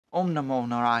Om Namo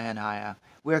Narayanaya.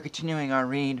 We are continuing our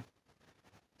read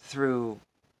through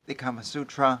the Kama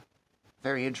Sutra.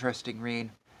 Very interesting read.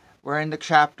 We're in the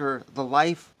chapter, The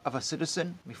Life of a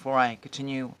Citizen. Before I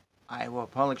continue, I will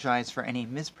apologize for any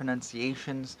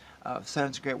mispronunciations of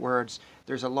Sanskrit words.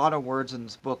 There's a lot of words in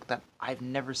this book that I've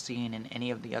never seen in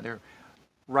any of the other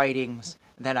writings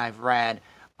that I've read.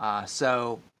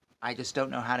 So I just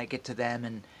don't know how to get to them,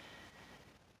 and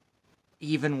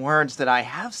even words that I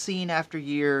have seen after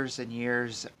years and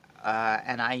years,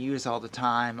 and I use all the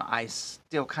time, I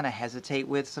still kind of hesitate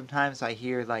with. Sometimes I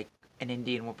hear like an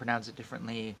Indian will pronounce it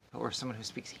differently, or someone who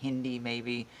speaks Hindi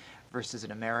maybe, versus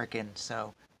an American,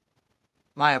 so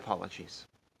my apologies.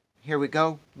 Here we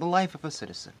go, The Life of a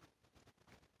Citizen.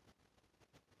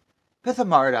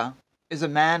 Pithamarda is a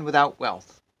man without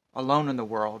wealth, alone in the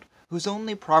world, whose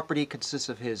only property consists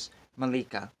of his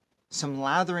malika, some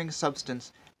lathering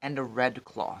substance, and a red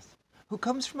cloth, who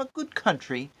comes from a good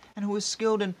country, and who is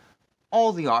skilled in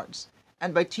all the arts,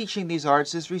 and by teaching these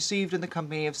arts is received in the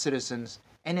company of citizens,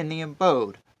 and in the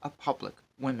abode of public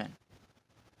women.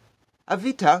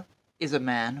 Avita is a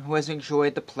man who has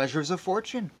enjoyed the pleasures of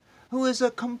fortune, who is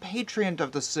a compatriot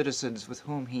of the citizens with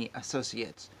whom he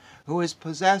associates, who is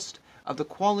possessed of the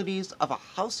qualities of a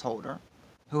householder,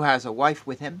 who has a wife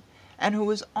with him, and who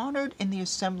is honored in the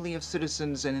assembly of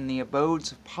citizens and in the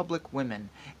abodes of public women,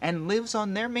 and lives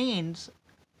on their means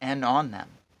and on them.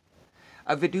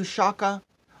 A Vidushaka,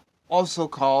 also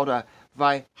called a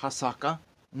Vaihasaka,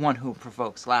 one who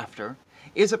provokes laughter,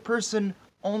 is a person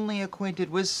only acquainted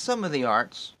with some of the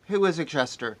arts, who is a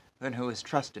jester, and who is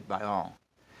trusted by all.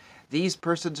 These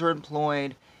persons are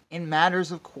employed in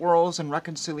matters of quarrels and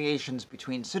reconciliations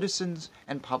between citizens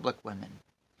and public women.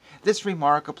 This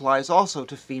remark applies also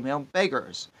to female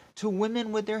beggars, to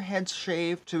women with their heads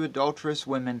shaved, to adulterous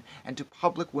women, and to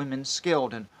public women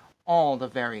skilled in all the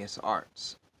various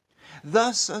arts.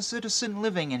 Thus, a citizen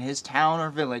living in his town or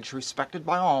village, respected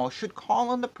by all, should call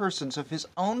on the persons of his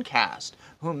own caste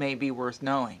who may be worth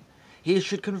knowing. He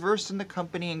should converse in the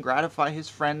company and gratify his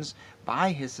friends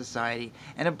by his society,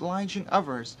 and obliging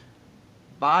others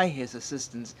by his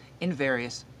assistance in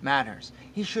various matters.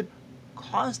 He should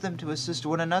cause them to assist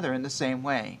one another in the same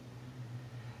way.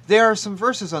 There are some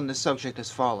verses on this subject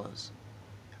as follows.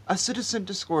 A citizen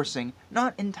discoursing,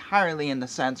 not entirely in the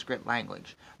Sanskrit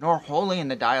language, nor wholly in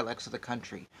the dialects of the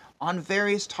country, on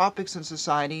various topics in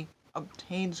society,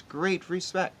 obtains great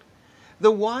respect.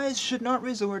 The wise should not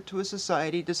resort to a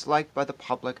society disliked by the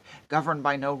public, governed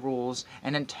by no rules,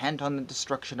 and intent on the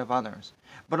destruction of others.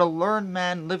 But a learned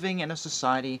man living in a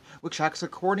society which acts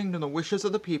according to the wishes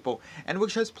of the people, and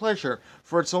which has pleasure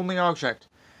for its only object,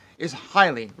 is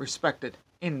highly respected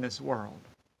in this world.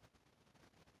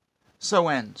 So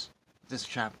ends this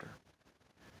chapter.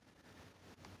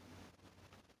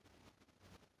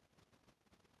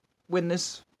 When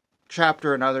this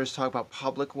chapter and others talk about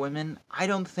public women, I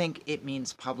don't think it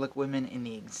means public women in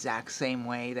the exact same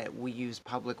way that we use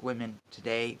public women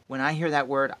today. When I hear that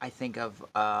word, I think of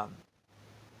a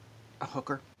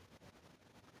hooker.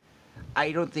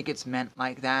 I don't think it's meant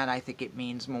like that. I think it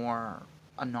means more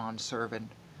a non-servant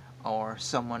or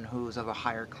someone who's of a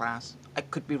higher class. I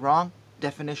could be wrong.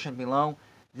 Definition below.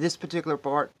 This particular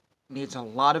part needs a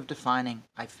lot of defining,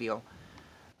 I feel.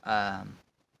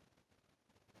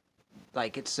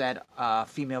 Like it said,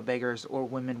 female beggars or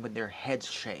women with their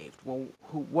heads shaved. Well,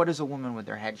 what is a woman with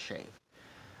their head shaved?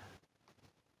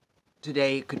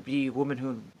 Today, it could be a woman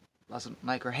who doesn't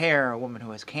like her hair, a woman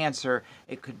who has cancer.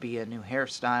 It could be a new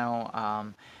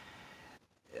hairstyle.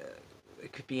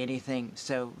 It could be anything.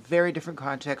 So, very different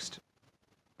context.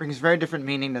 Brings very different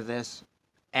meaning to this.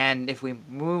 And if we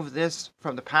move this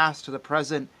from the past to the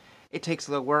present, it takes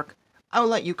a little work. I will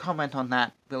let you comment on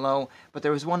that below, but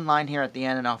there was one line here at the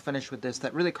end, and I'll finish with this,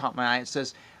 that really caught my eye. It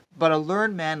says, "But a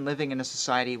learned man living in a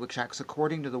society which acts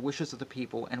according to the wishes of the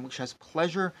people, and which has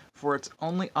pleasure for its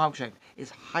only object, is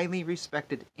highly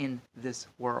respected in this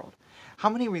world." How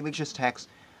many religious texts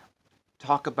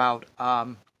talk about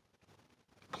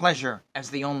pleasure as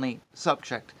the only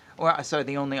subject, or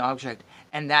the only object,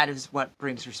 and that is what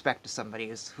brings respect to somebody,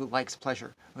 is who likes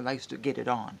pleasure, who likes to get it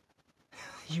on?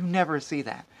 You never see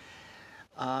that.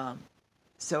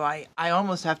 So I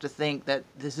almost have to think that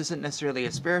this isn't necessarily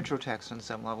a spiritual text on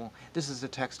some level. This is a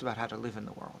text about how to live in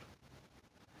the world,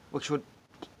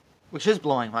 which is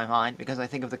blowing my mind, because I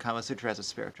think of the Kama Sutra as a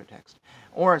spiritual text,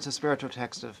 or it's a spiritual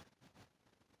text of,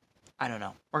 I don't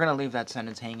know. We're going to leave that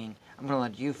sentence hanging. I'm going to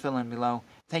let you fill in below.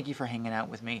 Thank you for hanging out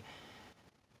with me.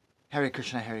 Hare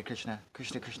Krishna,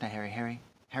 Krishna Krishna, Hare Hare,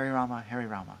 Hare Rama,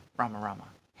 Rama Rama,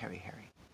 Hare Hare.